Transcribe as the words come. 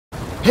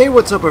Hey,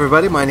 what's up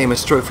everybody, my name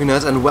is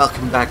TrophyNut and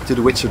welcome back to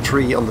The Witcher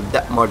 3 on the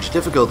Depth March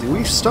difficulty.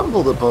 We've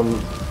stumbled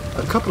upon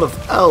a couple of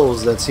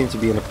elves that seem to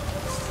be in a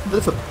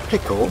bit of a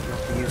pickle.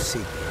 What do you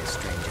seek here,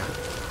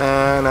 stranger?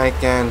 And I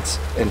can't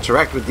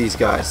interact with these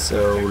guys,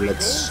 so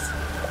let's...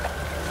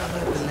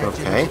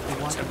 Okay.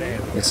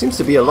 There seems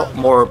to be a lot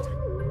more...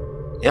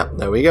 Yep,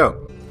 there we go.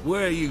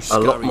 Where are you A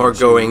lot more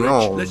going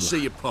on Let's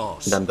see your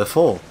pass. than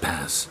before.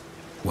 Pass?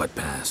 What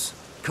pass?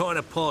 Kind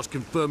of pass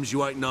confirms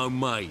you ain't no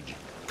mage.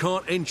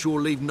 Can't enter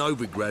or leave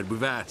Novigrad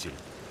without it.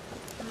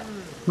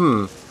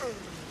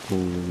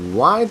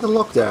 Why the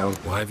lockdown?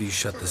 Why have you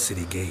shut the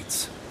city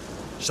gates?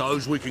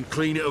 So's we can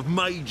clean it of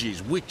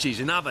mages,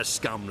 witches and other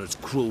scum that's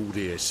crawled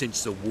here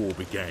since the war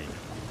began.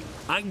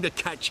 Aim to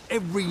catch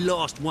every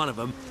last one of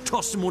them,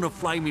 toss them on a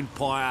flaming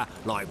pyre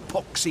like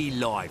poxy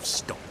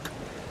livestock.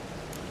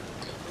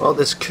 Well,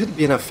 this could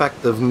be an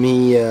effect of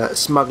me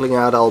smuggling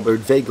out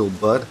Albert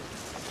Vegelbud,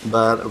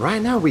 but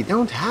right now we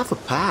don't have a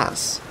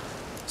pass.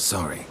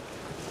 Sorry,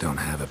 don't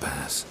have a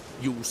pass.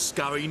 You'll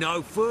scurry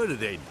no further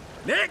then.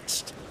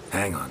 Next!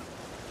 Hang on.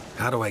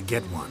 How do I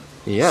get one?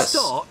 Yes.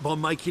 Start by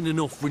making an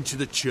offering to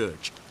the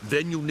church.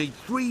 Then you'll need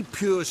 3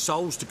 pure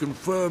souls to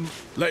confirm...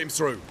 Let him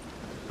through.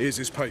 Here's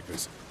his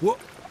papers. What?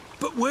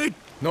 But we're...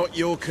 Not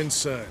your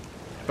concern.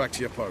 Back to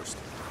your post.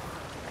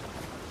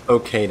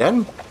 Okay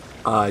then.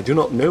 I do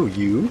not know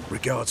you.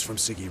 Regards from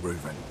Siggy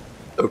Reuven.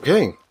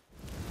 Okay.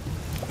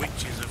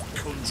 Witches of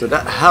conjure. So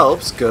that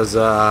helps, because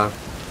I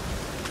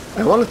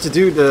wanted to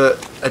do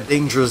a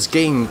dangerous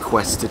game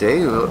quest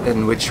today,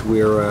 in which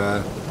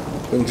we're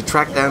going to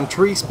track down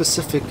 3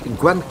 specific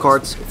Gwent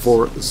cards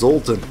for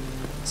Zoltan,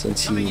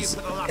 since he's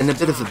in a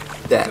bit of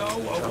a debt.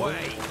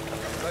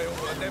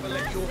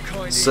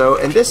 So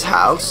in this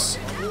house,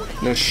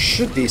 there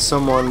should be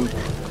someone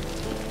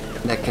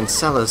that can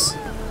sell us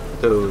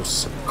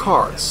those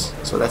cards.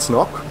 So let's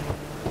knock.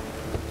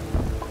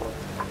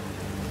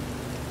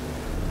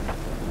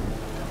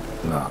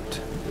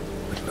 Locked.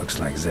 It looks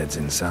like Zed's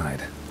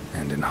inside.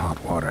 And in hot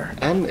water.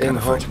 And in Gotta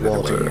hot find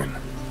another way water. in.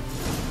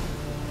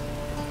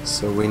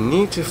 So we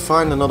need to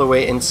find another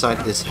way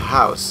inside this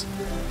house.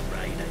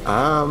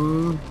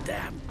 Damn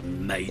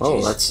mages. Well,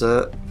 let's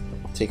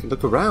take a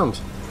look around.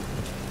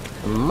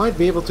 I might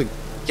be able to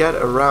get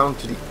around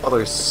to the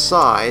other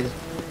side.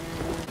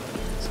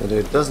 So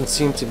there doesn't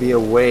seem to be a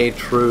way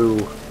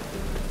through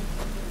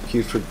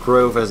Putrid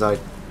Grove as I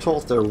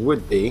thought there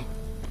would be.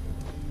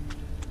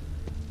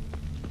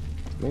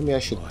 Maybe I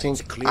should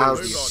think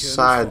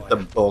outside the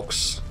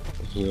box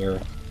here.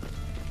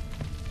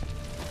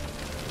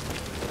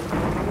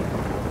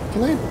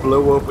 Can I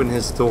blow open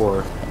his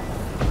door?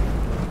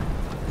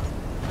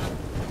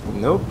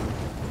 Nope.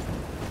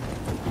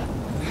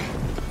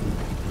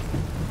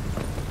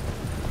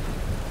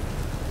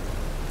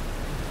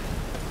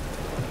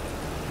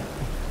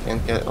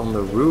 Can't get on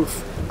the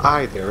roof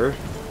either.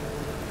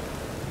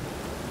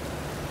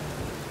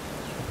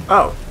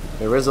 Oh,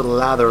 there is a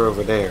ladder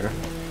over there.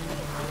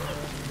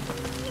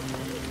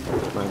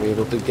 Might be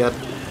able to get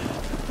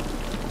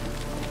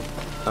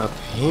up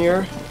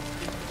here.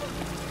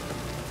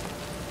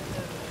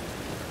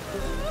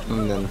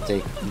 And then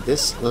take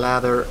this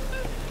ladder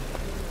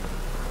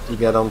to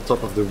get on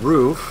top of the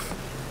roof.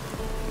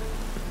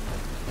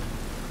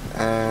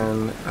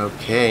 And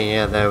okay,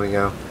 yeah, there we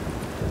go.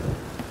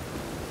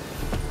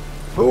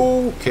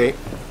 Okay.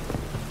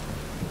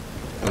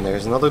 And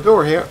there's another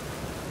door here.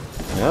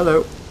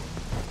 Hello.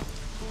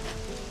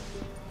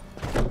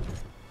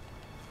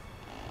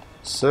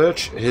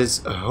 Search his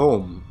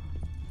home.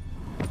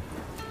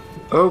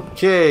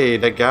 Okay,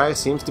 that guy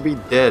seems to be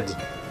dead.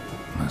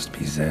 Must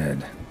be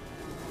Zed.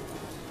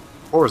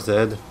 Or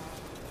Zed.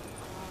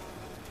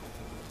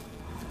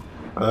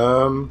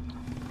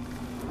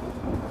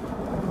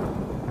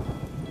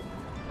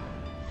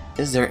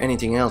 Is there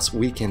anything else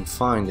we can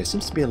find? There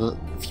seems to be a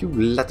few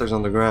letters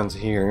on the ground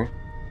here.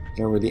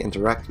 Can't really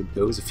interact with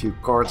those. A few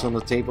cards on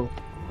the table.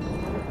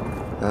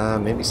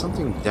 Maybe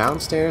something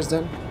downstairs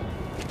then?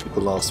 The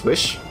Last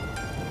Wish.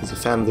 He's a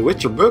fan of the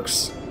Witcher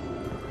books.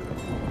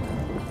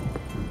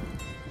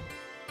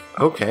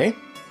 Okay.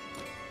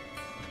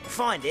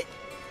 Find it?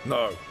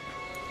 No.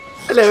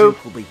 Hello.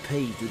 Duke will be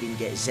peeved we didn't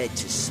get Zed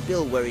to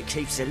spill where he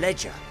keeps the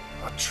ledger.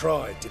 I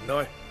tried, didn't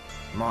I?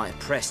 Might have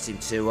pressed him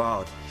too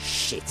hard.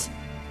 Shit.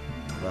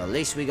 Well, at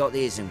least we got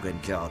the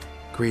Isengrin card.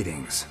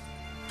 Greetings.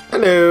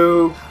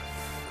 Hello.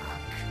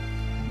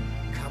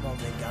 Come on,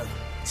 Lingo.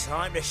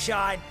 Time to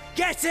shine.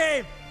 Get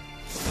him!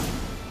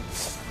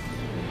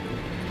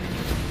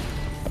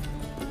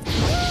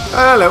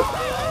 Hello.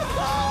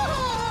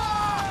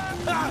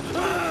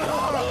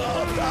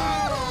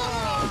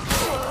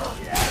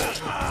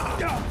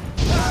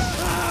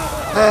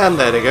 And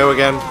there they go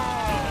again.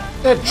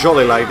 They're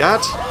jolly like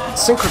that.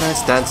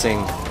 Synchronized dancing.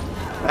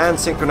 And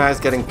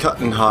synchronized getting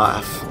cut in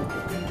half.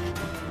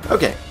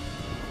 Okay.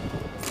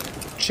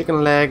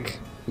 Chicken leg.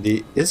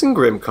 The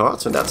Isengrim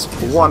card, so that's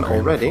one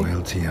already.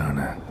 Foil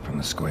Tiana from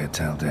the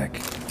Square-Tail deck.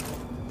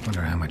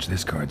 Wonder how much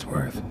this card's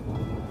worth.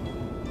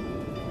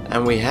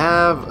 And we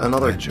have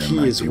another Ledger key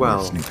might as be well.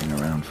 worth snooping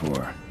around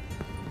for.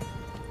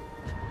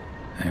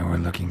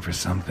 looking for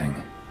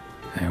something.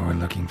 They were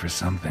looking for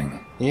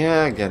something.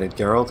 Yeah, I get it,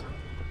 Geralt.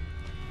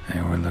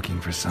 They were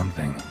looking for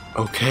something.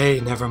 Okay,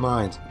 never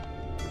mind.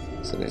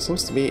 So there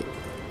seems to be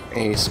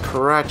a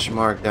scratch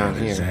mark down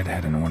here. Zed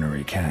had an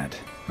ornery cat,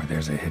 or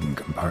there's a hidden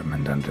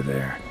compartment under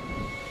there.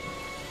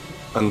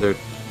 Under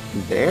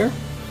there?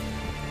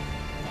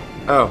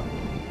 Oh,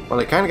 well,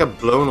 I kind of got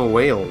blown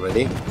away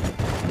already.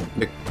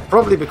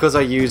 Probably because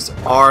I used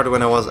art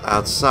when I was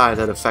outside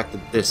that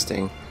affected this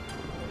thing.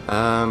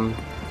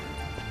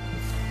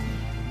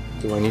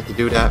 Do I need to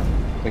do that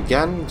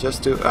again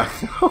just to...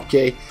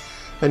 okay,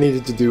 I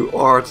needed to do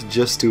art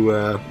just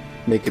to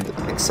make it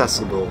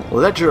accessible.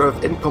 Ledger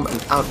of income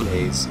and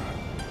outlays.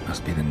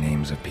 Must be the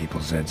names of people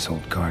Zed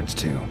sold cards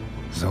to.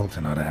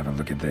 Zoltan ought to have a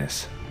look at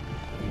this.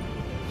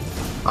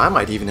 I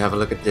might even have a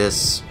look at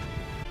this.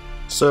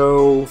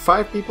 So,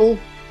 5 people.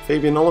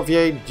 Fabian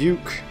Olivier,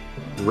 Duke,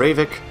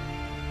 Ravik,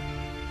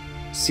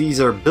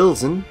 Caesar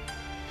Bilzen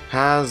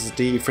has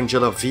the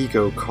Fringilla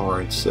Vigo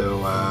card,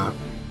 so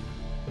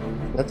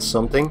that's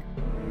something.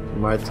 We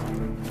might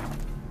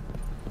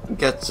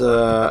get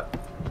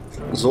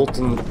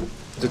Zoltan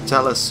to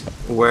tell us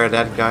where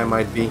that guy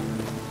might be.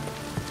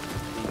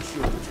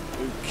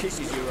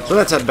 So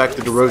let's head back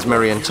to the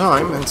Rosemary and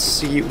Thyme and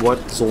see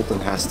what Zoltan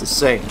has to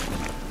say.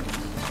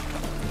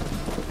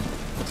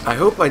 I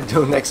hope I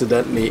don't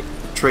accidentally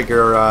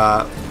trigger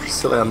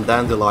Priscilla and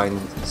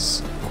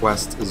Dandelion's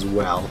quest as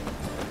well.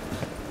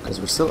 Because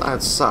we're still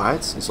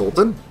outside.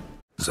 Zoltan?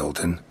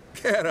 Zoltan?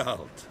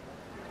 Geralt.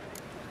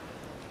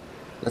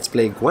 Let's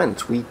play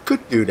Gwent. We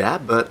could do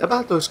that, but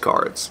about those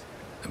cards.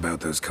 About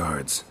those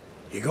cards.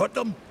 You got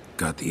them?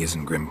 Got the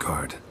Isengrim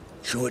card.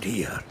 Show it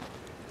here.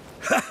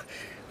 Ha!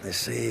 The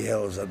sea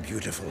hills are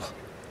beautiful.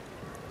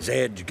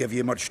 Zed give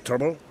you much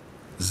trouble?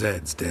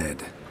 Zed's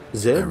dead.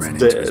 Zed's I ran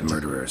into his dead.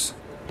 murderers.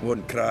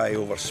 Won't cry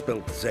over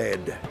spilt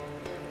Zed.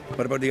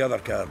 What about the other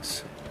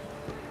cards?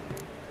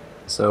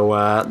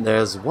 So,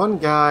 there's one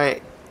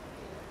guy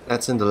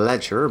that's in the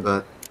ledger,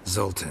 but...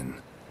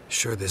 Zoltan,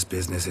 sure this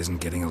business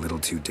isn't getting a little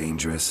too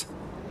dangerous?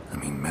 I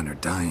mean, men are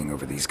dying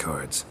over these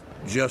cards.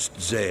 Just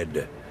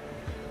Zed.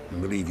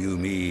 And believe you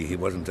me, he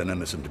wasn't an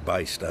innocent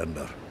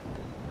bystander.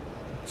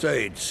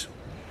 Besides,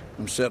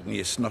 I'm certain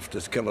you snuffed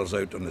his killers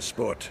out on the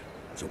spot,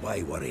 so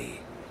why worry?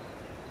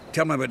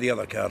 Tell me about the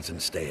other cards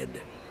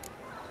instead.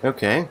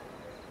 Okay.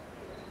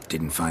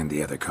 Didn't find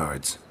the other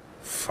cards.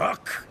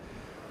 Fuck!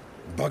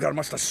 Bugger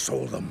must have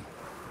sold them.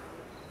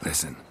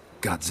 Listen,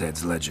 got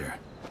Zed's ledger.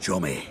 Show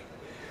me.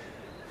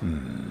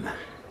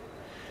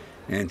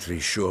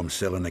 Entries show him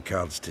selling the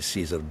cards to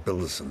Caesar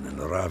Bilson and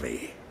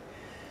Ravi.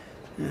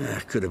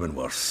 Could have been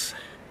worse.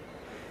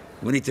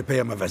 We need to pay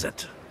him a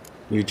visit.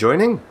 You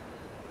joining?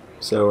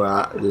 So,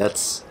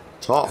 let's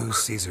talk. Who's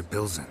Caesar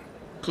Bilson?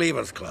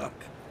 Cleaver's clerk.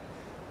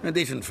 A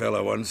decent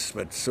fellow once,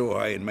 but so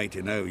high and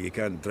mighty now you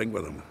can't drink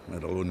with him,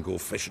 let alone go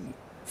fishing.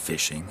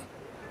 Fishing?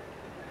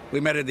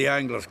 We met at the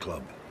Anglers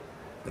Club,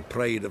 the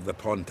pride of the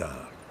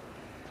Pontar.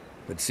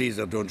 But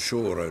Caesar don't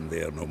show around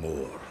there no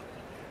more.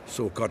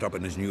 So caught up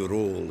in his new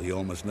role, he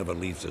almost never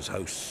leaves his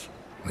house.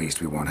 At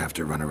least we won't have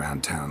to run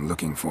around town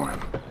looking for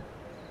him.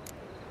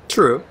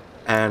 True.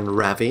 And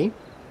Ravi?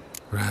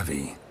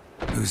 Ravi?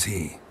 Who's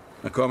he?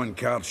 A common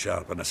card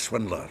sharp and a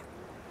swindler.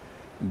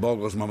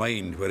 Boggles my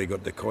mind where he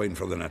got the coin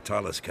for the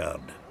Natalis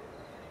card.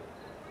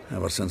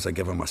 Ever since I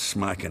gave him a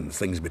smacking,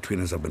 things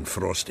between us have been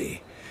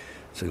frosty.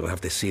 So you'll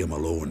have to see him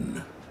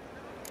alone.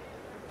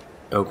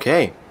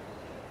 Okay.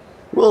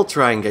 We'll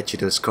try and get you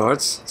those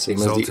cards. Same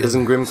as the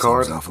Isengrim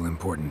card. Seems awful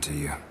important to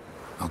you.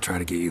 I'll try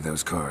to get you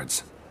those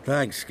cards.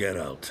 Thanks,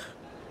 Geralt.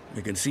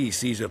 We can see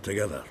Caesar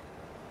together.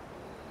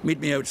 Meet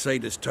me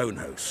outside his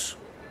townhouse.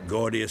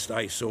 Gaudiest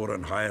eyesore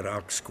on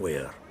Hierarch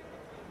Square.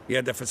 He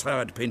had the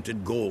facade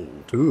painted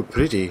gold. Ooh,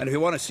 pretty. And if you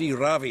want to see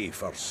Ravi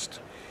first,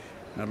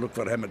 I'd look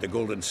for him at the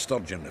Golden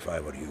Sturgeon if I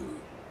were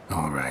you.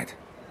 All right.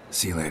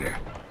 See you later.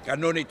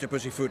 And no need to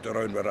pussyfoot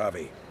around with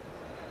Ravi.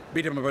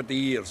 Beat him about the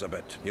ears a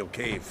bit. He'll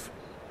cave.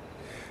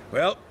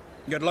 Well,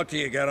 good luck to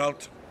you,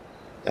 Geralt.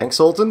 Thanks,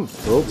 Zoltan.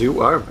 We'll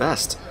do our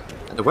best.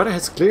 And the weather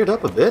has cleared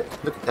up a bit.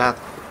 Look at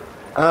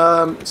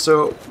that.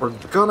 So we're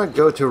gonna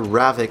go to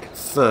Ravik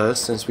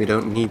first, since we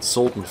don't need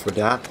Zoltan for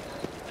that.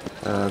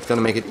 It's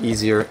gonna make it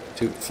easier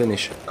to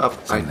finish up,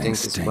 I think,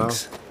 as well.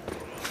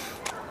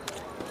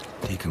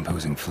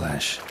 Decomposing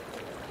flesh.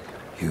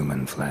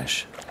 Human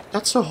flesh.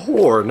 That's a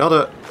whore, not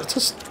a... That's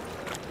just...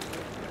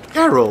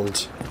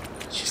 Geralt!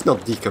 She's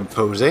not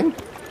decomposing.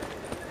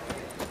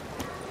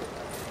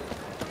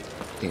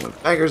 Being a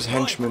beggar's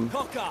henchman.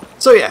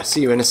 So yeah,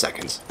 see you in a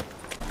second.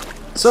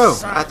 So,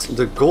 at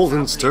the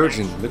Golden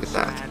Sturgeon, look at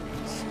that.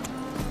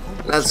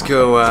 Let's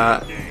go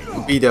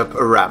beat up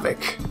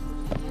Ravik.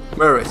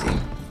 Where is he?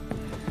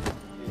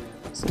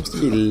 Seems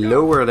to be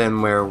lower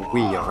than where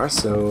we are,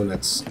 so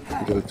let's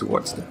go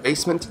towards the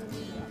basement.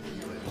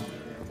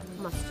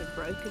 Must have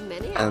broken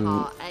many a And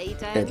heart, eh, it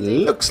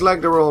Dandy? looks like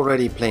they're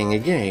already playing a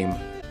game.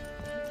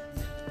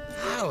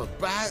 How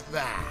about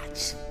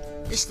that?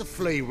 It's the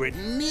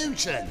flea-ridden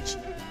mutant.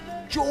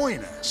 Join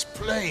us,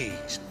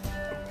 please.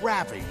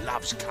 Ravi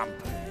loves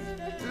company.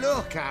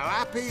 Look how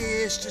happy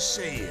he is to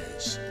see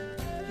us.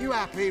 You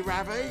happy,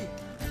 Ravi?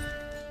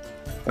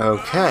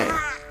 Okay.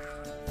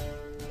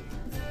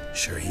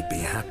 Sure, he'd be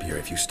happier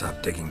if you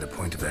stopped digging the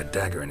point of that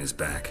dagger in his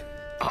back.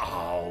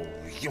 Oh,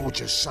 you're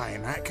just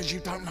saying that because you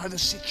don't know the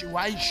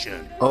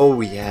situation.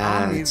 Oh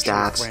yeah, Our it's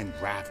mutual that. friend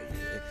Ravi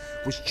here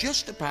was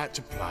just about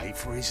to play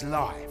for his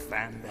life,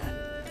 and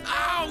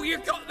Oh, you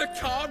got the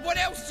card. What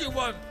else do you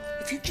want?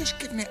 if you'd just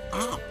given it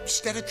up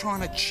instead of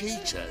trying to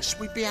cheat us,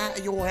 we'd be out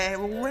of your hair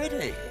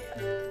already.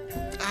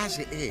 As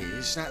it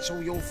is, that's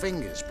all your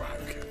fingers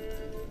broken.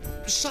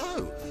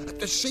 So,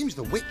 it seems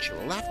the Witcher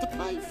will have to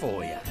play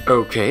for you.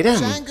 Okay then.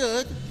 Sound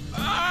good?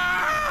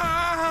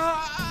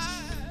 Ah!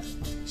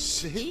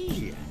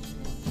 See?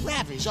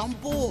 Ravi's on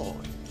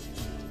board.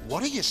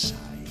 What do you say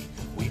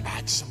we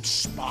add some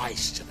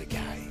spice to the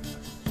game?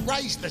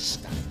 Raise the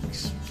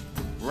stakes.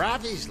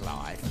 Ravi's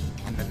life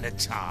and the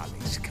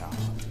Natali's card.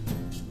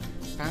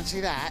 Fancy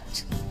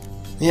that?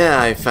 Yeah,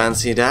 I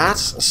fancy that.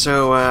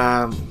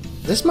 So,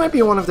 this might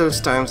be one of those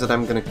times that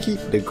I'm gonna keep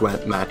the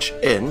Gwent match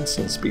in,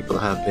 since people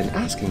have been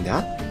asking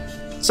that.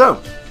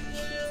 So,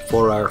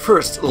 for our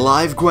first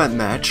live Gwent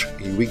match,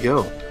 here we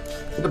go.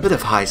 With a bit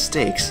of high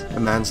stakes, a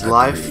man's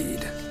life. Agreed.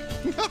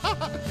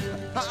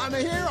 And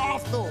here I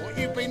thought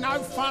you'd be no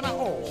fun at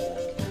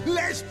all.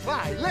 Let's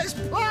play, let's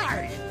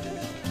play!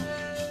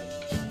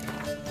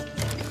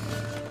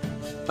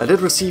 I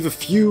did receive a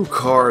few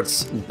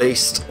cards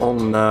based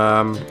on,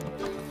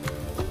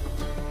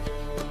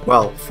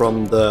 well,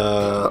 from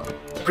the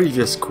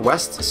previous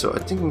quest, so I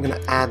think I'm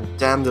gonna add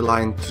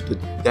Dandelion to the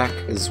deck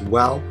as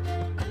well.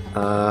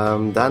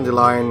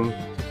 Dandelion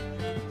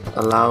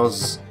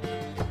allows,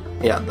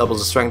 yeah, doubles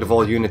the strength of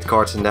all unit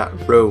cards in that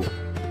row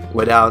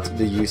without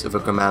the use of a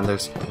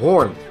commander's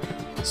horn.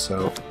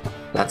 So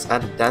let's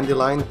add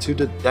Dandelion to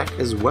the deck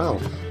as well.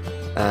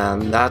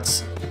 And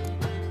that's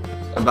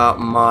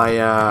about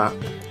my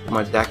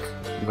my deck.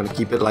 I'm gonna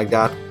keep it like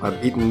that.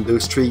 I've beaten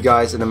those 3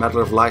 guys in a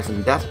matter of life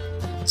and death.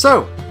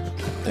 So,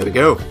 there we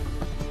go.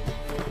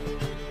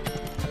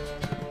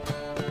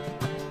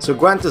 So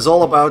Gwent is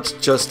all about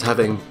just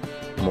having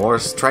more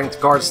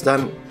strength cards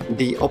than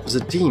the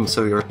opposite team,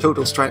 so your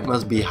total strength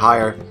must be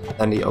higher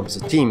than the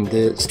opposite team.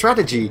 The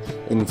strategy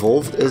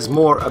involved is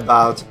more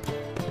about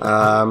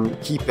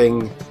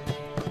keeping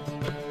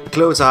a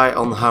close eye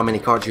on how many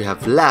cards you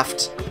have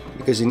left,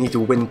 because you need to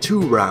win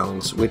 2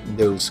 rounds with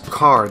those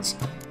cards.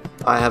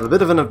 I have a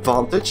bit of an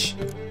advantage.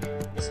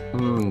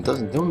 Don't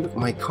look at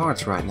my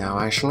cards right now,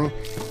 actually.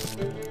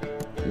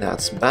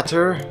 That's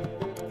better.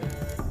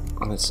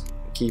 Let's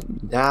keep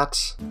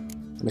that.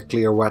 And a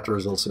clear weather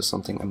is also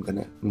something I'm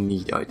gonna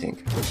need, I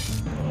think.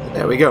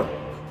 There we go.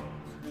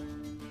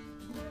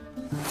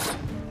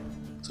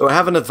 So I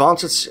have an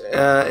advantage.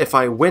 If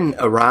I win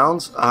a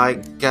round, I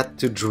get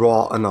to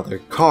draw another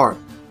card.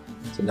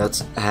 So that's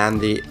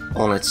handy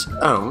on its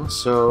own.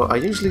 So I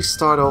usually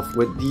start off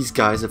with these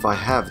guys if I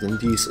have them.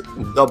 These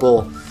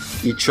double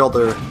each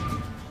other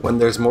when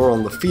there's more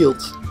on the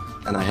field.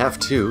 And I have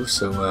 2,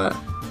 so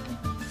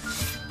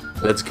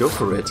let's go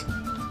for it.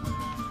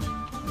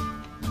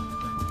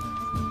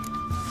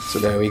 So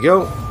there we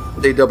go.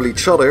 They double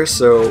each other,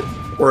 so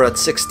we're at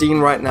 16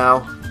 right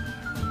now.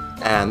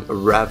 And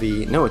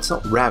Ravi, no, it's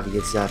not Ravi,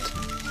 it's that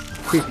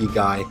creepy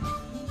guy,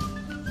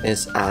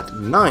 is at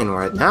 9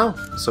 right now,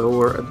 so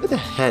we're a bit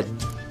ahead.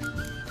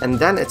 And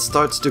then it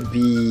starts to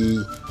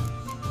be,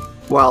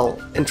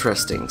 well,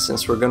 interesting,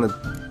 since we're gonna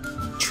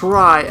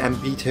try and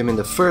beat him in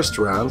the first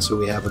round, so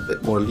we have a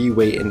bit more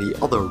leeway in the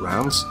other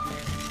rounds.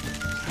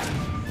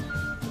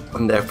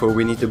 And therefore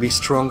we need to be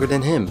stronger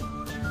than him.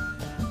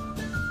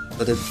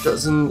 But it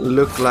doesn't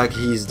look like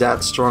he's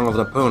that strong of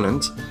an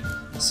opponent,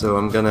 so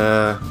I'm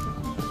gonna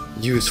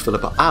use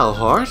Philippa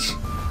Eilhart.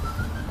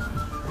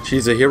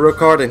 She's a hero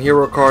card, and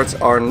hero cards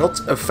are not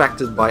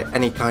affected by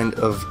any kind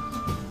of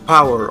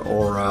power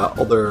or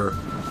other,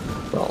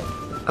 well,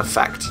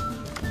 effect.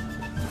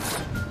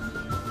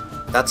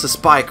 That's a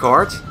spy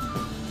card.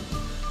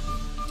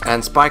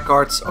 And spy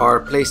cards are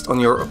placed on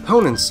your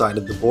opponent's side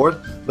of the board,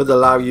 but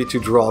allow you to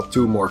draw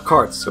 2 more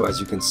cards. So as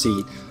you can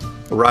see,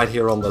 right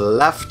here on the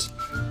left,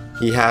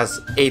 he has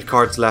 8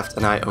 cards left,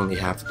 and I only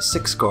have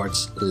 6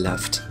 cards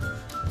left.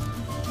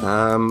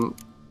 I'm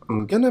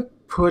gonna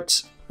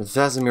put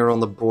Vesemir on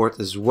the board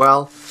as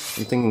well.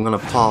 I think I'm gonna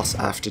pass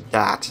after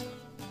that.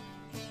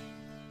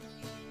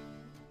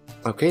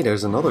 Okay,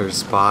 there's another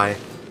spy.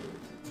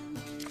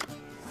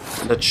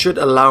 That should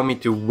allow me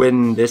to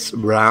win this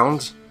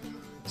round.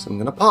 So I'm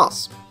gonna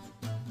pass.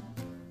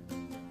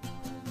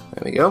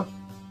 There we go.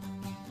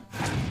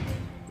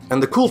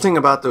 And the cool thing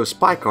about those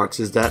spy cards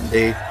is that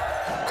they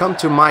come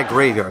to my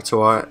graveyard.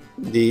 So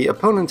the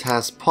opponent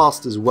has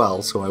passed as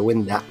well, so I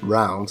win that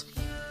round.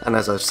 And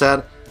as I've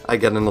said, I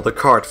get another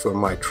card for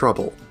my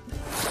trouble.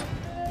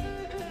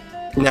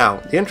 Now,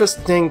 the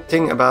interesting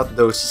thing about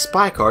those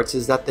spy cards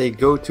is that they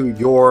go to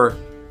your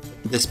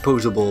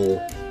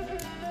disposable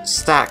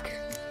stack,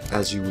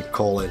 as you would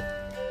call it.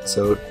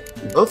 So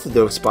both of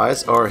those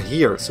spies are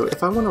here. So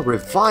if I want to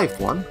revive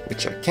one,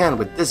 which I can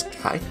with this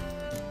guy,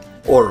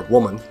 or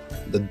woman,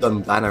 the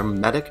Dunbanner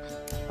Medic,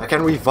 I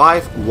can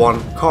revive one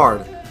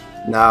card.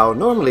 Now,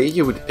 normally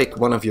you would pick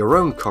one of your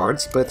own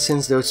cards, but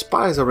since those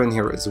spies are in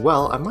here as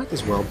well, I might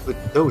as well put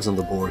those on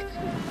the board.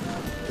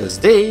 Because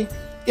they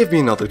give me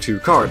another 2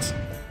 cards.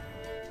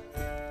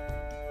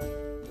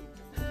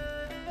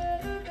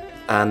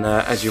 And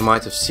as you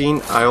might have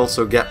seen, I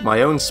also get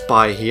my own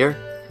spy here.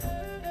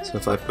 So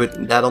if I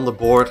put that on the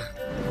board,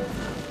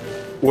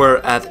 we're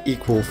at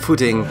equal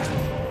footing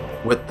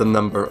with the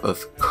number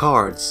of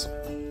cards.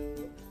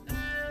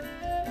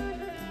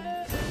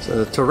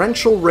 So the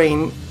torrential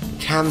rain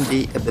can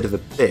be a bit of a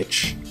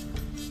bitch,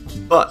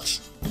 but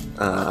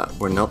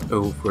we're not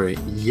over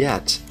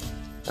yet.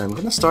 I'm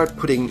gonna start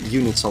putting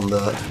units on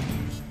the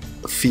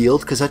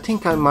field because I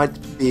think I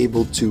might be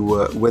able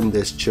to win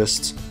this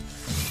just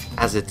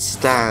as it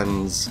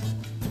stands.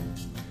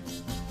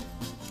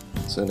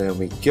 So there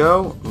we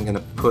go. I'm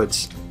gonna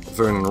put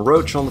Vernon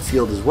Roach on the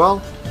field as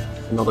well.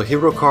 Another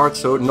hero card,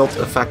 so not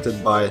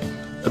affected by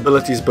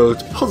abilities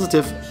both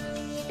positive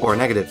or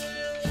negative.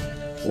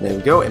 So there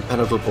we go,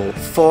 Impenetrable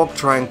Fog,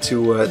 trying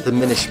to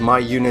diminish my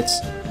units.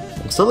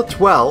 I'm still at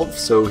 12,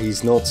 so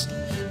he's not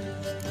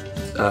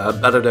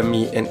better than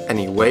me in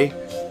any way.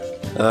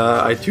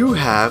 I do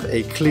have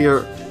a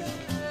clear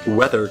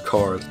weather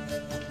card,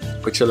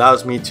 which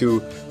allows me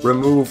to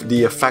remove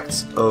the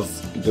effects of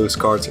those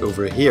cards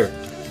over here.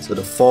 So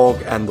the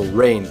fog and the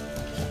rain.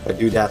 If I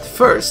do that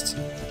first,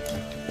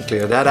 and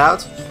clear that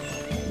out,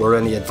 we're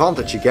in the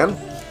advantage again.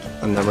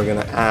 And then we're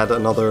gonna add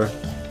another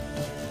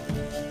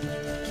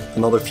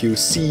few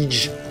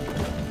siege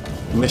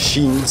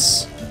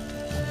machines.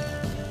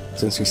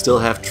 Since we still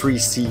have 3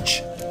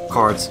 siege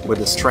cards with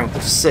a strength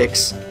of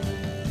 6.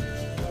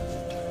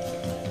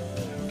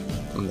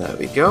 And there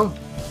we go.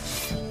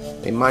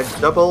 They might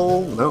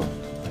double. No.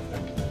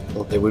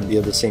 Thought they would be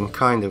of the same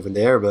kind over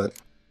there, but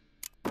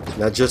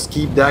let's just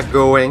keep that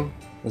going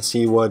and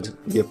see what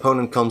the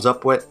opponent comes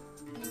up with.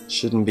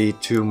 Shouldn't be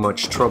too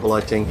much trouble,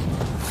 I think.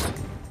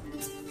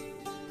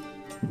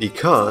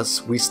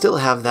 Because we still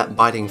have that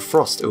Biting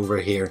Frost over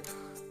here.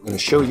 I'm going to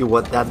show you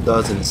what that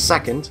does in a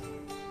second.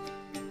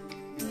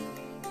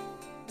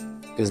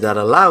 Because that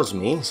allows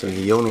me, so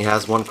he only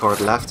has 1 card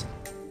left.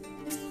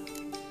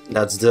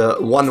 That's the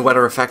one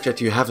weather effect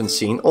that you haven't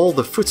seen. All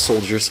the foot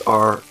soldiers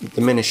are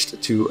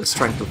diminished to a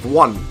strength of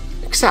 1.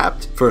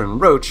 Except Vernon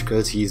Roach,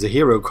 because he's a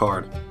hero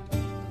card.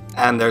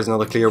 And there's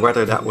another clear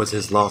weather, that was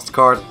his last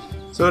card.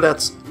 So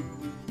that's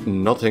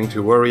nothing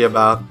to worry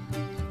about.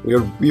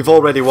 We've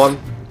already won.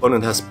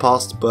 Opponent has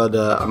passed, but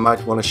I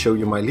might want to show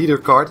you my leader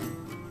card.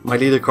 My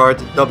leader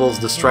card doubles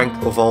the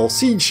strength of all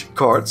siege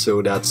cards,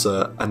 so that's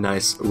a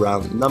nice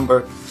round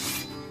number.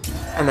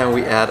 And then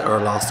we add our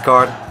last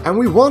card, and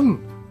we won!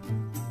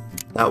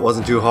 That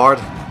wasn't too hard.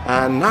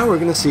 And now we're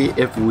gonna see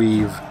if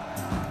we've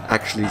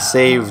actually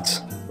saved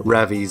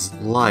Ravi's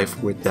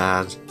life with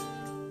that.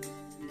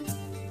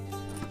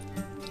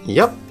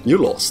 Yep, you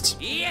lost.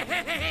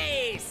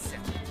 Yes!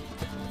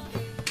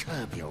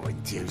 Curb your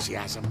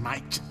enthusiasm,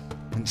 mate.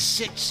 And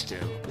sit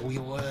still, or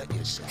you'll hurt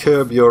yourself.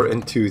 Curb your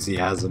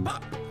enthusiasm.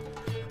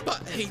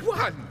 But he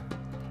won!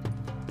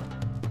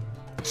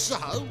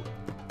 So,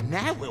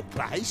 now we'll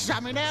play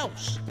something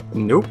else.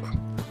 Nope.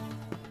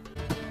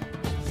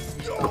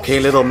 Okay,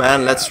 little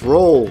man, let's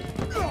roll.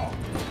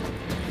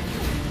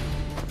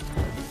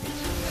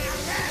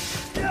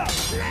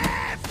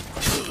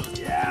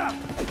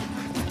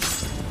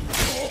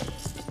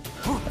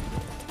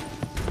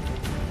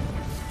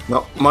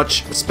 Not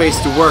much space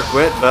to work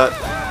with, but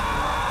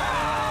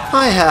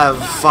I have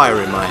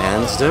fire in my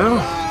hands, though.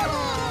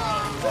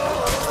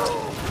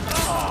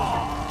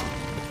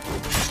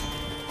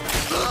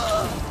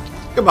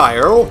 Goodbye,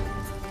 Earl.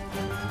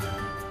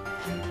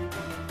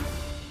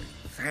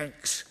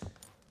 Thanks.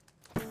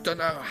 Don't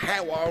know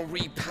how I'll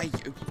repay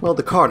you. Well,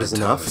 the card is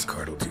enough. This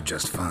card will do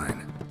just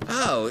fine.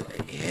 Oh,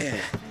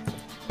 yeah.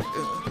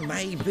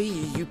 Maybe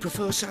you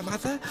prefer some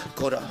other?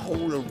 Got a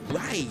whole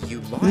array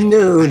you might...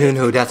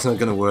 No, that's not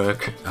gonna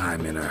work.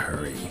 I'm in a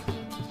hurry.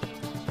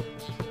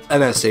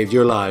 And I saved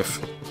your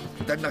life.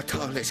 The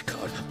Natalis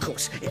card, of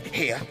course.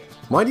 Here.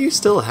 Why do you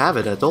still have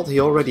it? I thought he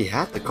already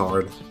had the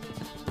card.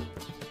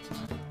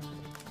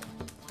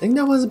 I think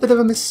that was a bit of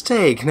a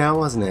mistake now,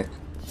 wasn't it?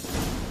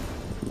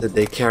 Did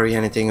they carry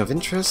anything of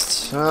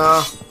interest?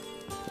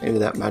 Maybe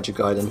that magic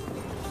item.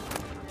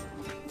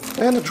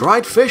 And a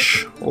dried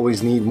fish.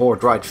 Always need more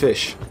dried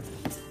fish.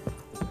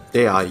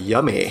 They are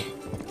yummy.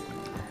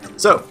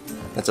 So,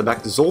 let's head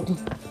back to Zoltan.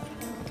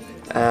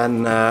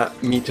 And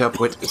meet up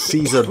with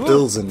Caesar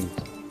Bilzen.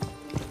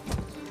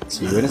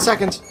 See you in a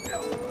second.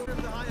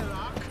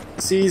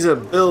 Caesar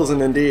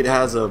Bilzen indeed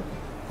has a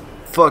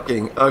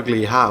fucking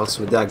ugly house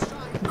with that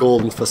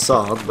golden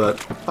facade, but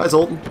hi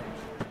Zoltan.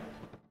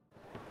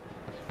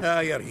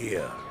 Ah, you're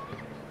here.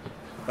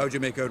 How'd you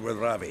make out with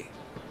Ravi?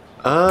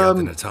 Got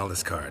the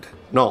Natalis card.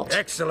 Not.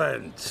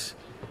 Excellent.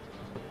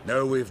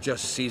 Now we've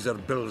just Caesar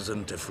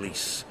Bilzen to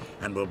fleece,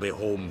 and we'll be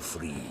home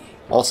free.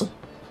 Awesome.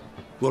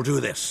 We'll do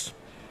this.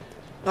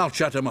 I'll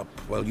chat him up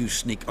while you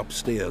sneak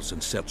upstairs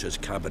and search his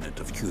cabinet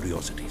of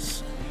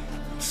curiosities.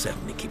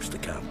 certainly keeps the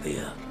cart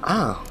there.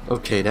 Ah,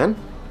 okay then.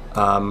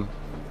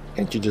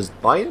 Can't you just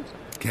buy it?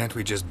 Can't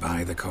we just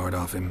buy the card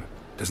off him?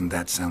 Doesn't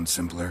that sound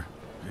simpler?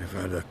 If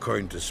I had a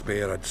coin to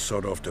spare, I'd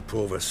sod off to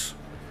Provis.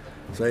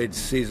 Besides,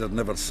 Caesar'd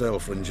never sell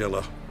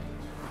Fringilla.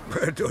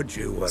 But don't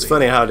you worry. It's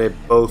funny how they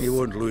both He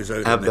won't lose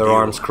out have on their the deal.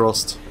 arms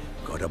crossed.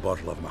 Got a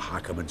bottle of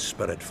Mahakaman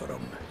spirit for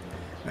him.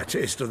 A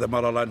taste of the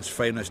motherland's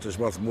finest is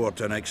worth more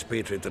to an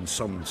expatriate than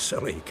some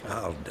silly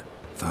card.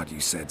 Thought you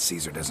said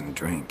Caesar doesn't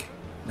drink.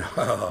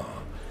 No,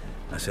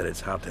 I said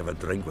it's hard to have a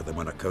drink with him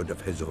on account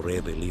of his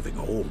rarely leaving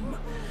home.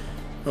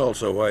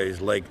 Also why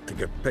he's like to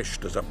get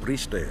pished as a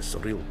priestess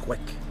real quick.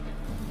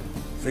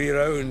 3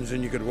 rounds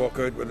and you could walk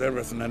out with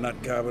everything in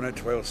that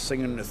cabinet while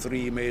singing the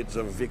 3 maids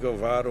of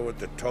Vicovaro at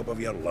the top of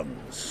your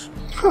lungs.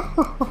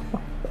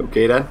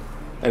 Okay then.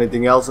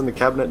 Anything else in the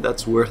cabinet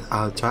that's worth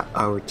our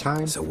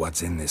time? So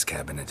what's in this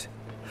cabinet?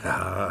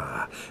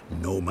 Ah,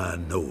 no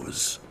man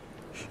knows.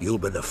 You'll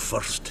be the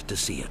first to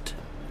see it.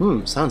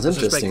 Sounds I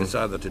suspect interesting. it's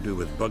either to do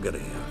with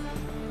buggery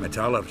or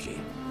metallurgy.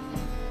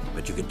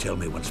 But you can tell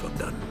me once we're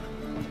done.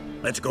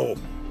 Let's go.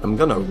 I'm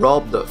gonna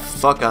rob the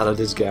fuck out of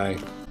this guy.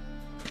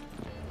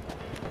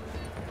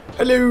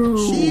 Hello,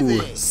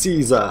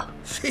 Caesar.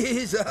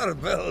 Caesar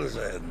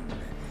Belzen.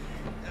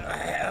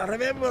 I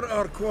remember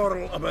our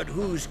quarrel about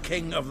who's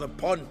king of the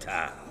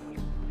Pontar.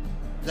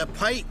 The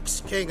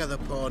Pike's king of the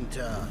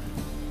Pontar.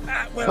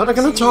 Well, But I'm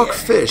gonna see, talk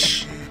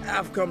fish.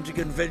 I've come to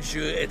convince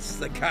you it's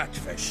the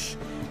catfish.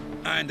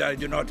 And I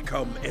do not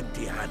come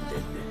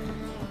empty-handed.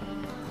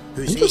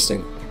 Who's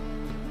Interesting.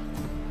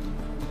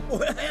 Oh,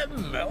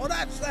 him! Oh,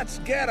 that's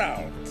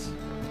Geralt.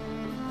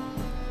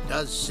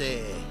 Does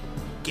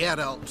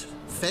Geralt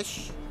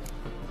fish?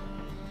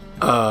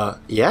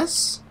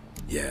 Yes?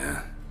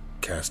 Yeah.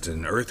 Cast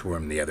an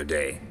earthworm the other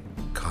day.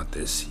 Caught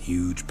this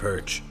huge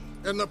perch.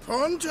 In the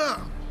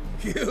Pontar?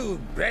 You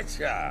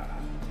betcha.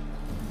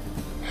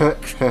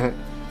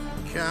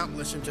 Can't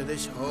listen to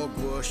this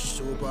hogwash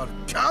sober.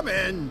 Come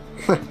in!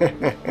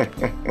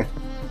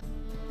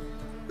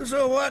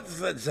 So what,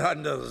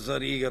 Fitzhanders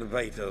or eager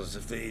biters,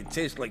 if they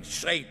taste like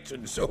shite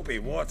and soapy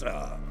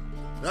water?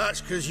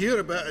 That's 'cause you're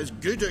about as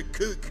good a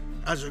cook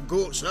as a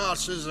goat's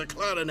arse is a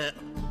clarinet.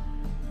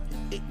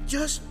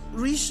 Just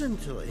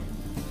recently,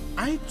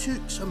 I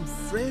took some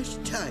fresh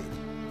thyme.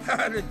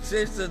 And it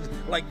tasted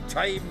like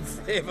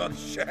thyme-flavoured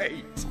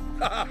shite.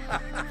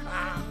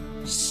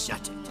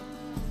 Shut it.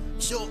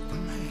 So,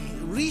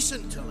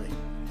 recently,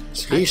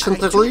 I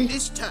Recently? took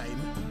this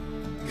time.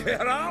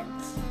 Geralt,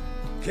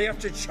 care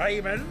to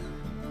chime in?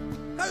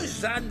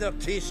 How's Xander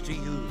taste to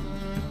you?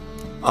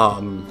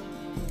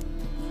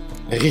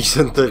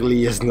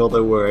 Recently is not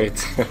a word.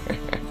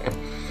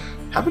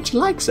 Haven't you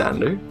like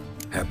Xander?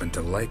 Happen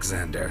to like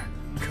Xander.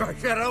 'Cause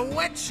you're a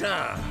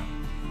witcher.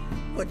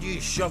 What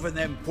you shoving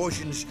them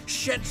potions,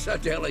 shit's a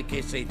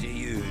delicacy to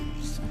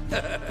use.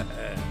 A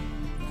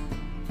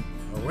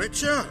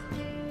witcher?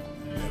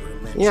 Never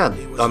mentioned Yeah,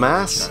 he was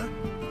dumbass. a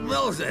witcher.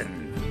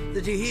 Wilson,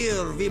 did you hear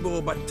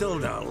Vibo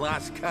Batilda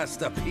last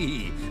cast a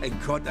pea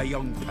and caught a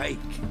young pike?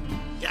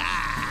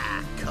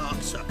 Ah,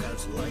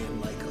 cocksuckers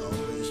lying like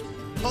always.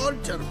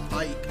 Pontar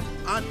Pike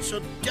aren't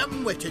so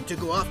dim-witted to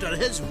go after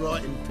his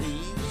rotten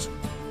peas.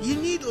 You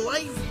need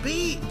live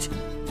bait.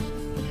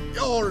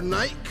 Or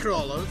night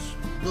crawlers,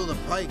 though the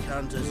pike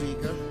aren't as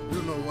eager.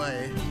 Don't know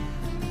why.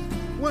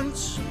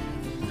 Once,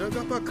 dug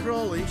up a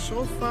crawly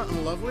so fat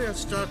and lovely I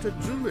started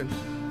drooling.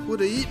 Would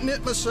have eaten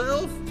it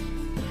myself.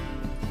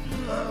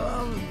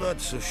 I'm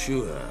not so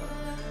sure.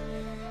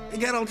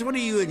 Geralt, what do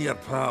you and your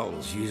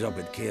pals use up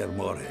at Kaer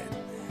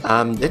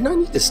Morhen? Didn't I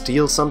need to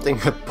steal something?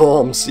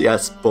 Bombs,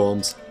 yes,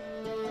 bombs.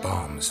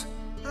 Bombs.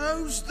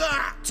 How's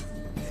that?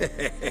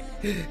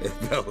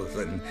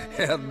 Wilson,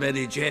 heard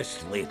many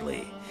jests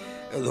lately.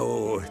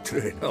 Though,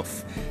 true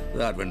enough,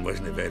 that one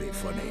wasn't very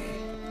funny.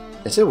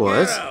 Yes, it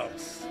was.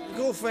 Geralt,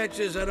 go fetch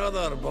us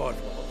another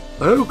bottle.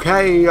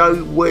 Okay, I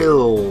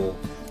will.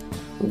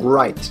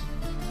 Right.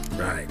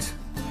 Right.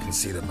 Can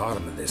see the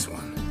bottom of this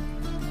one.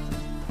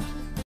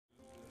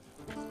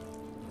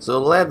 So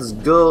let's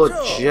go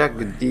So, check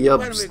the when we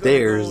gonna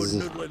upstairs.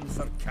 go noodling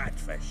for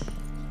catfish?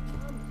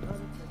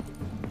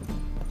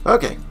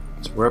 Okay,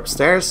 so we're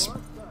upstairs.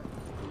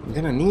 I'm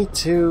gonna need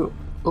to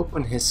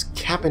open his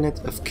cabinet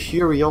of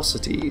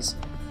curiosities.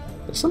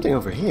 There's something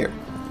over here.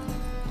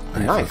 A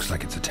Knife knife. looks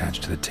like it's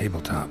attached to the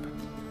tabletop.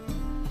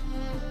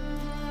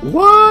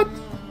 What?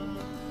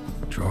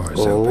 Drawer is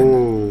open.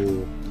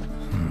 Oh.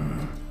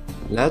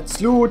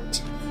 Let's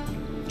loot.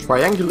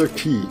 Triangular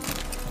key.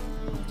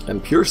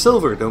 And pure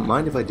silver, don't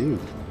mind if I do.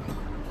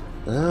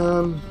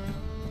 I'm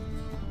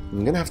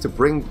gonna have to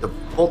bring the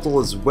bottle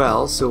as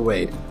well, so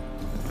wait.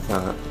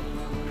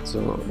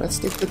 So let's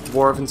take the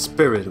dwarven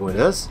spirit with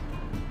us.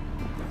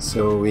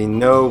 So we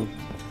know,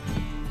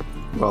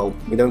 well,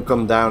 we don't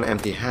come down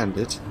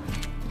empty-handed.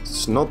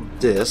 It's not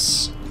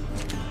this.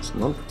 It's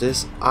not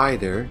this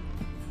either.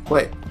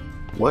 Wait,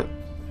 what?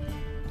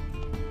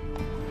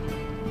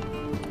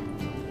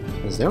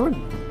 Is there a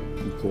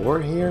door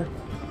here?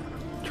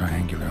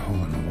 Triangular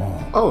hole in the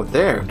wall. Oh,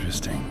 there.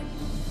 Interesting.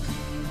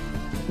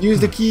 Use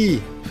the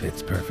key.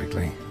 Fits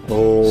perfectly.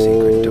 Oh.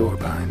 Secret door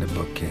behind a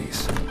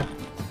bookcase.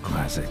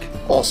 Classic.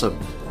 Awesome.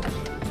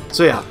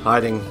 So yeah,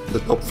 hiding the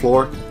top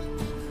floor.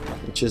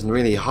 Which isn't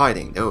really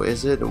hiding though,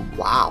 is it?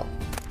 Wow.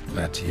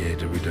 Vatier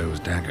de Rideau's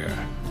dagger.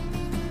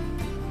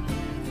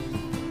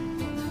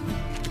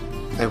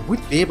 I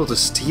would be able to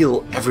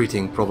steal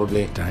everything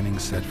probably. Dining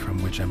set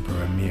from which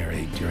Emperor Emir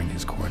ate during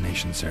his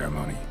coronation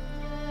ceremony.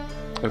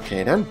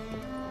 Okay then.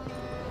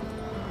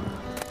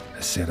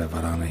 A Sera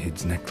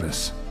Varanahid's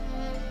necklace.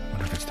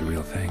 Wonder if it's the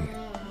real thing.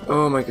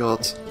 Oh my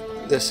god.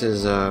 This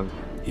is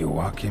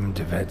Joachim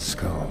de Ved's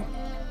skull.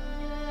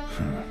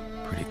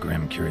 Pretty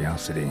grim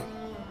curiosity.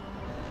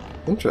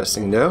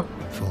 interesting though.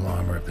 Full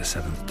armor of the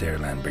 7th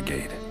Dareland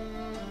Brigade.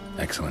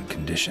 Excellent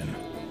condition.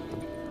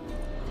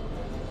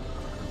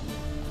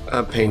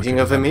 A painting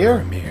of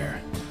Emperor Emir.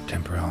 Emir.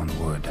 Tempera on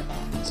wood.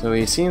 So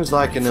he seems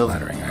like an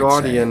Flattering, I'd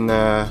Guardian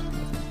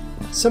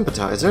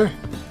sympathizer.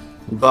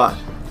 But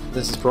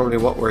this is probably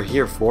what we're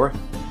here for.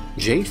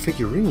 Jade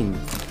figurine.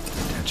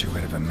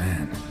 Statuette of a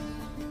man.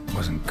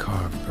 Wasn't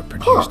carved but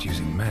produced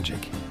using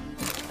magic.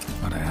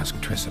 But I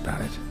asked Triss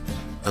about it.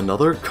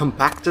 Another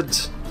compacted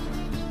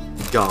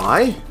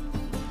guy.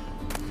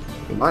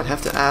 We might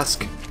have to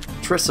ask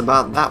Triss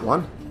about that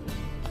one.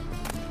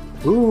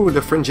 Ooh,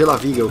 the Fringilla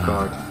Vigo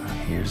card.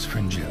 Here's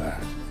Fringilla.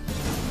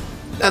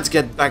 Let's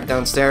get back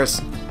downstairs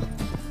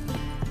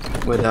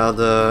without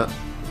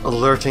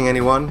alerting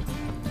anyone.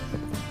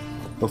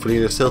 Hopefully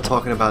they're still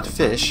talking about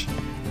fish.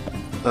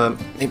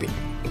 Maybe.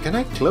 Can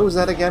I close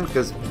that again?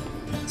 Because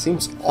it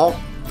seems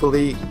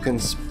awfully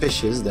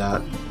conspicuous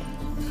that...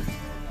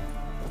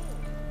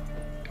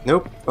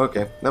 Nope.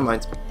 Okay, never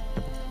mind.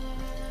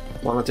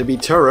 Wanted to be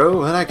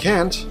thorough, but I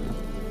can't.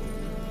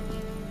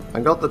 I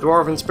got the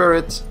dwarven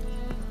spirit.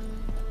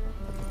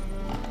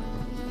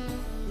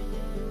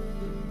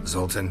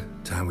 Zoltan,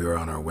 time we were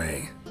on our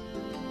way.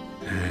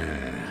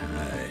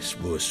 I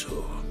suppose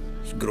so.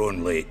 It's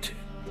grown late.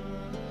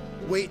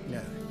 Wait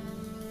now.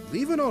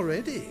 Leaving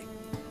already?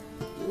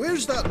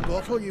 Where's that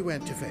bottle you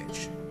went to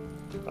fetch?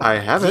 I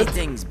have it.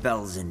 Greetings,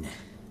 Belzen.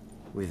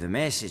 We've a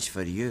message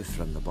for you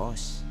from the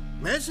boss.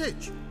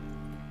 Message?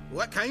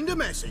 What kind of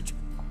message?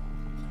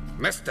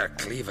 Mr.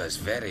 Cleaver's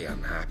very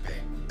unhappy.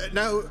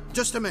 Now,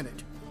 just a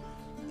minute.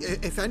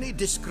 If any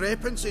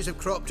discrepancies have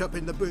cropped up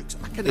in the books,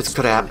 I can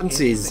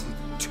Discrepancies.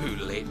 Too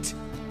late.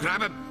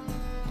 Grab him.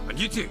 And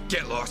you two,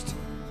 get lost.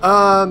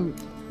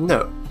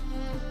 No.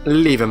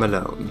 Leave him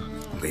alone.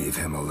 Leave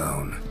him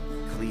alone.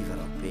 Cleaver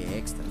will pay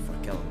extra for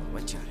killing the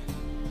Witcher.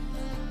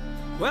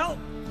 Well,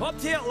 up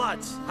to it,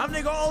 lads. Haven't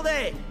they got all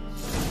day?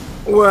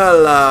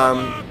 Well,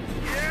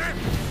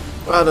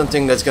 I don't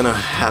think that's gonna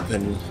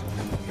happen.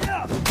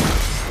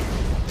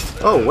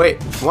 Oh,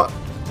 wait. What?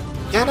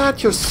 Get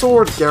out your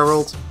sword,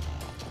 Geralt.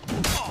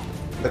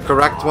 The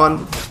correct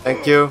one.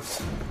 Thank you.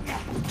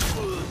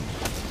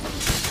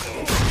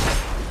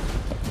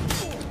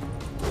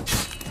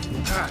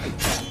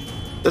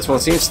 This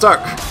one seems stuck.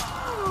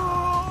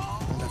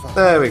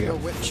 There we go.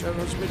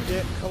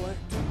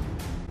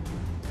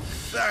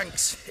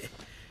 Thanks.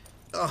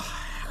 Oh,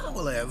 how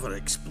will I ever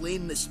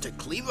explain this to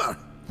Cleaver?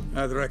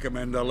 I'd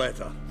recommend a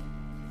letter.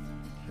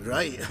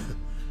 Right.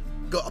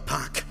 Got a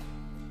pack.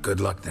 Good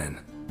luck then.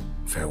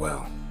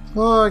 Farewell.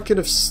 Oh, I could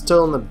have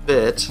stolen a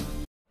bit.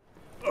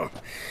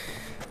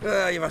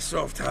 You've a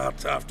soft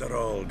heart after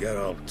all,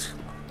 Geralt.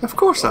 Of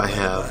course I By the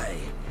have. by,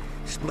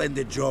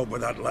 splendid job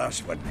with that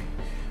last one.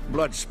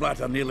 Blood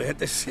splatter nearly hit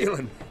the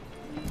ceiling.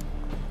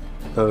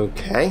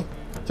 Okay.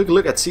 Took a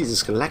look at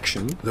Caesar's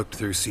collection. Looked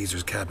through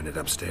Caesar's cabinet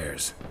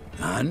upstairs.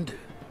 And?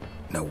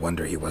 No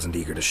wonder he wasn't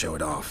eager to show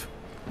it off.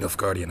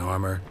 Nilfgaardian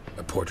armor,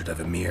 a portrait of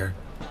Emir,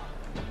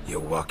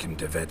 Joachim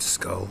de Ved's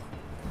skull,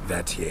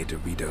 Vatier de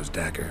Rideau's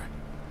dagger,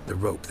 the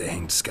rope they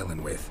hanged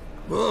Skellen with.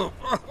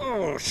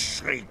 Oh,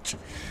 shite.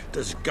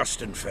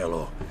 Disgusting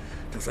fellow.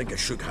 To think I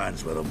shook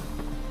hands with him.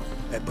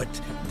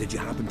 But did you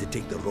happen to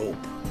take the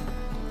rope?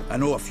 I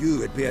know a few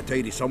would pay a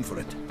tidy sum for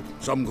it.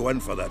 Some go in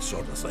for that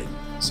sort of thing.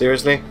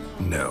 Seriously?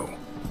 No.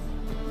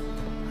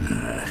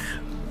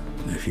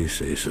 If you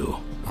say so.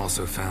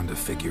 Also found a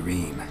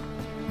figurine.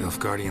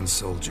 Nilfgaardian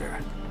soldier.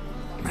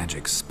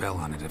 Magic spell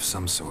on it of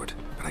some sort,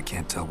 but I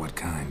can't tell what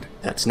kind.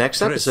 That's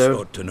next Triss episode.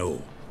 ought to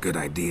know. Good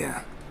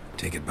idea.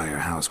 Take it by your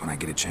house when I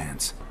get a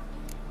chance.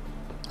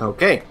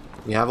 Okay.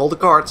 We have all the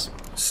cards.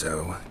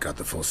 So, got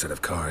the full set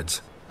of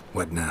cards.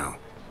 What now?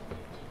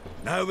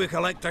 Now we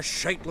collect a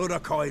shiteload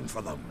of coin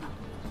for them.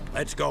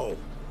 Let's go.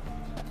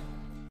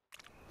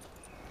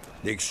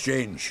 The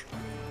exchange.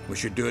 We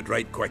should do it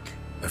right quick.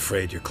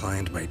 Afraid your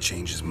client might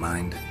change his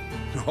mind?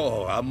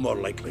 Oh, I'm more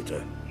likely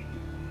to.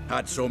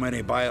 Had so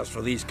many buyers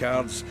for these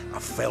cards, I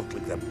felt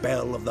like the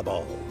belle of the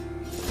ball.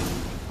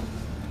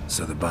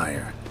 So the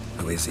buyer,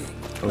 who is he?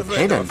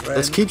 Okay then,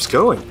 let's keep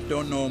going.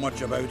 Don't know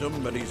much about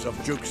him, but he's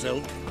of Duke's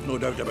ilk, no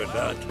doubt about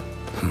that.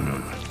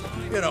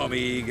 You know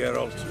me,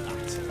 Geralt.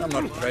 I'm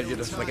not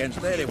prejudiced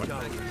against anyone,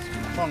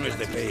 as long as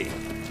they pay.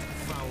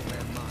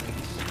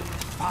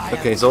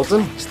 Okay,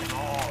 Zoltan.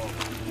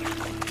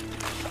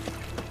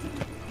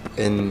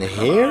 In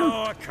here?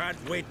 Oh,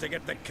 can't wait to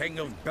get the king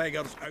of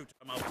beggars out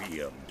of my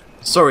beard.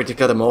 Sorry to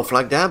cut him off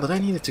like that, but I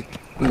needed to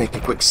make a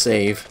quick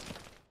save.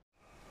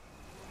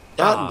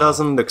 That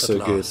doesn't look so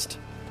good.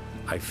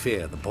 I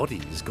fear the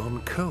body's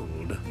gone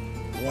cold.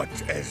 What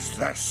is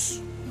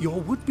this? Your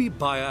would-be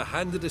buyer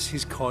handed us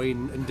his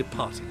coin and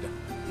departed.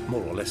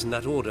 More or less in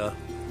that order.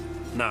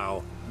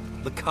 Now,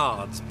 the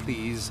cards,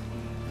 please.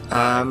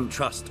 I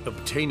trust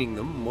obtaining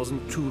them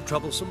wasn't too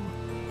troublesome.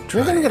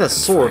 You're gonna get a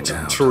sword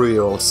through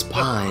your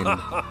spine.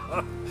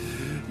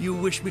 You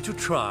wish me to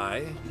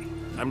try?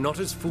 I'm not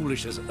as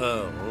foolish as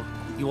Earl.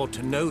 You ought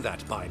to know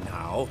that by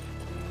now.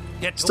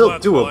 Get to Still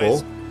work, doable.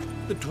 boys.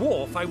 The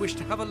dwarf I wish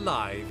to have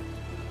alive.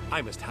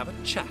 I must have a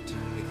chat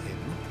with him.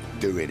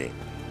 Doing it.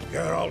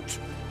 Geralt,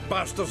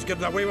 bastards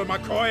getting away with my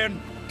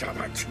coin. Damn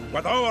it,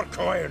 with our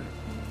coin.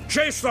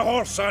 Chase the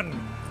horse, son.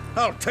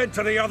 I'll tend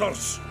to the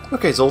others.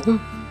 Okay, Zoltan.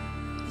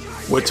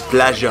 With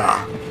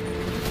pleasure.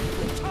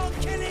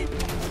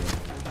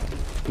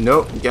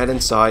 No, get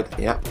inside.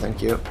 Yeah,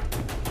 thank you.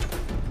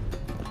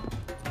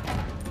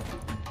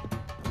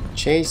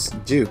 Chase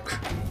Duke.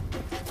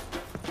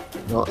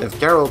 Well, if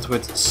Geralt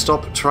would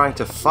stop trying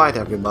to fight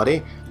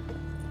everybody.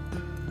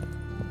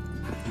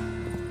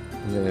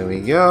 There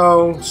we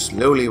go.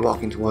 Slowly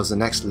walking towards the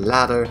next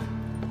ladder.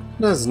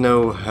 There's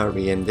no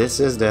hurry in this,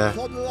 is there?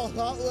 Can't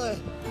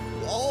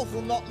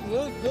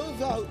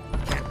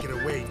get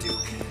away,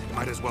 Duke.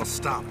 Might as well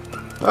stop.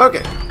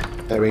 Okay,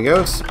 there he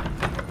goes.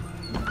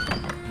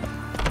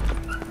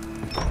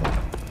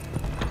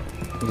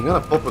 I'm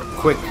gonna pop a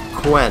quick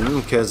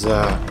Quen, because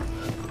I'm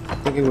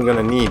thinking we're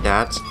gonna need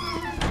that.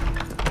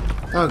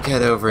 Oh,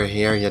 get over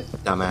here, you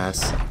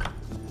dumbass.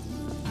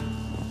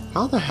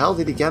 How the hell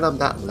did he get up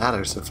that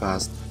ladder so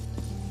fast?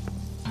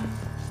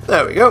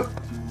 There we go.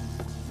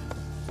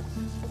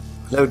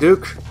 Hello,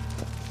 Duke.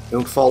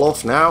 Don't fall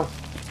off now.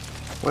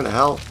 Where the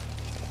hell?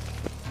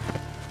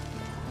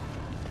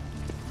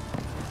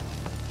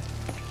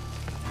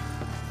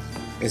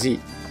 Is he...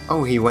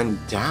 Oh, he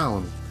went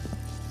down.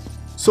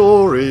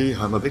 Sorry,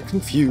 I'm a bit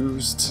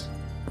confused.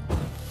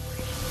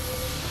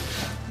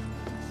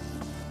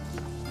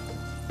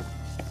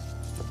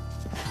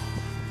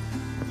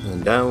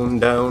 And down,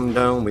 down,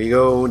 down we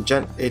go,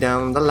 gently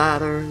down the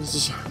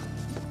ladders.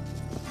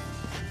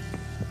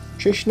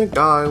 Chasing a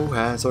guy who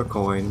has our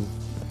coin.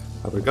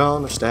 Are we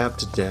gonna stab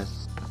to death?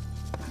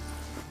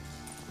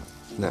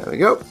 There we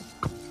go.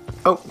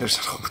 Oh, there's...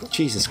 Oh,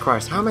 Jesus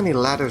Christ, how many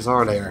ladders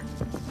are there?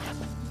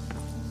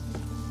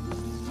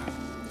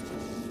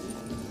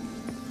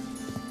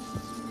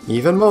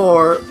 Even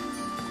more!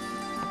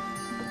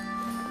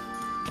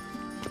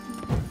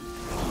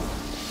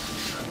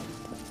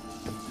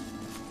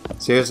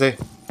 Seriously?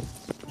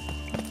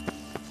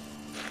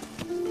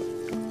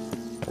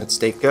 Let's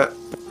take a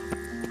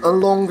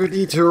longer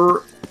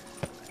detour.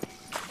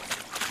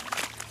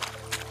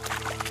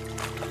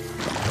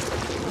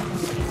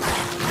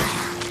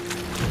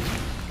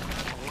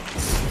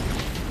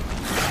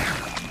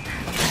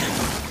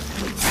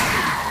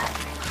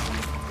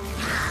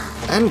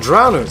 And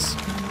drowners!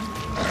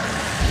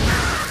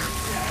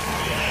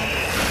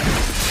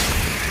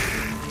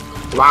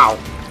 Wow!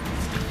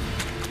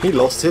 He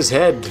lost his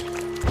head!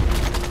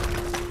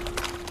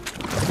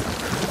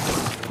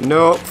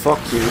 No, fuck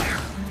you.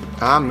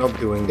 I'm not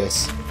doing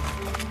this.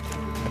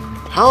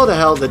 How the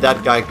hell did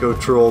that guy go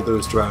through all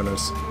those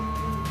drowners?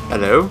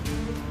 Hello?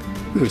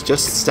 He was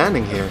just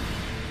standing here.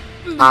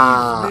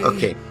 Ah,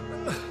 okay.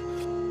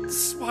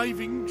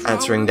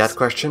 Answering that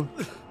question.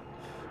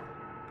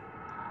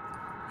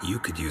 You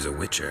could use a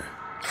witcher.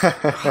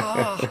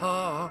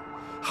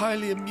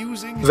 Highly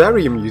amusing.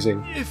 Very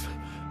amusing.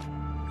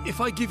 If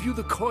I give you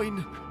the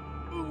coin,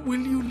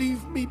 will you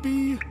leave me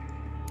be?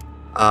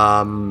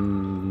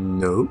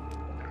 No.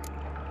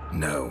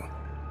 No.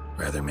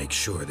 Rather make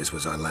sure this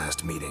was our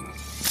last meeting.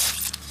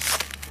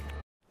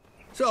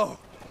 So,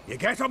 you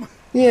get him?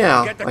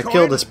 Yeah, I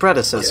killed his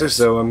predecessor,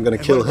 so I'm gonna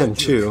kill him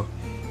too.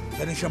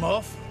 Finish him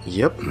off?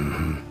 Yep.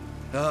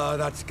 Ah,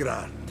 that's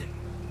grand.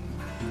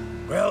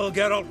 Well,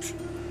 Geralt,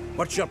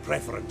 what's your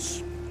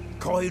preference?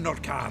 Coin or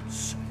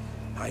cards?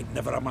 I'd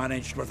never have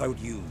managed without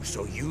you,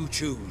 so you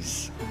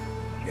choose.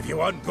 If you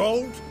want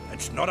gold,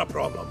 it's not a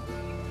problem.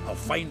 I'll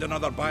find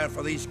another buyer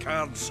for these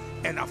cards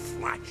in a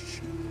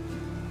flash.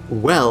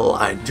 Well,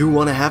 I do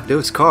want to have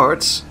those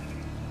cards,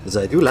 as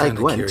I do like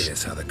Gwent.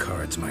 Curious how the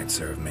cards might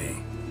serve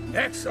me.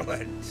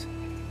 Excellent.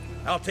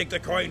 I'll take the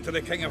coin to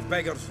the King of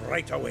Beggars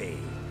right away.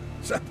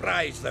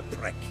 Surprise the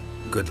prick.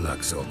 Good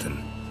luck,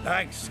 Zoltan.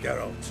 Thanks,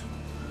 Geralt.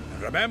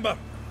 And remember,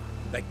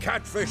 the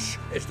catfish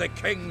is the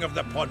king of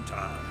the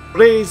Pontar.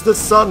 Praise the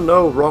sun.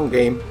 No, wrong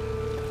game.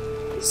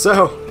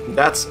 So,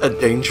 that's a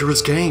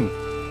dangerous game.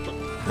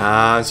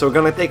 So we're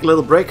gonna take a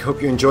little break.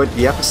 Hope you enjoyed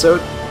the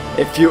episode.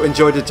 If you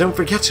enjoyed it, don't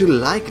forget to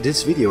like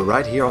this video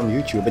right here on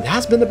YouTube. It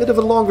has been a bit of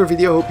a longer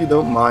video, hope you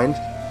don't mind.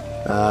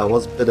 It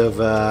was a bit of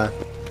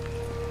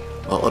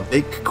well, a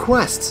big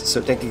quest.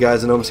 So thank you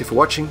guys enormously for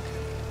watching.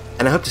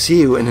 And I hope to see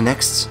you in the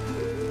next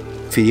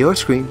video or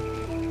stream.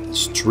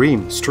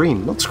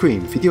 Stream, not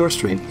scream. Video or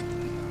stream.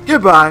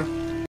 Goodbye!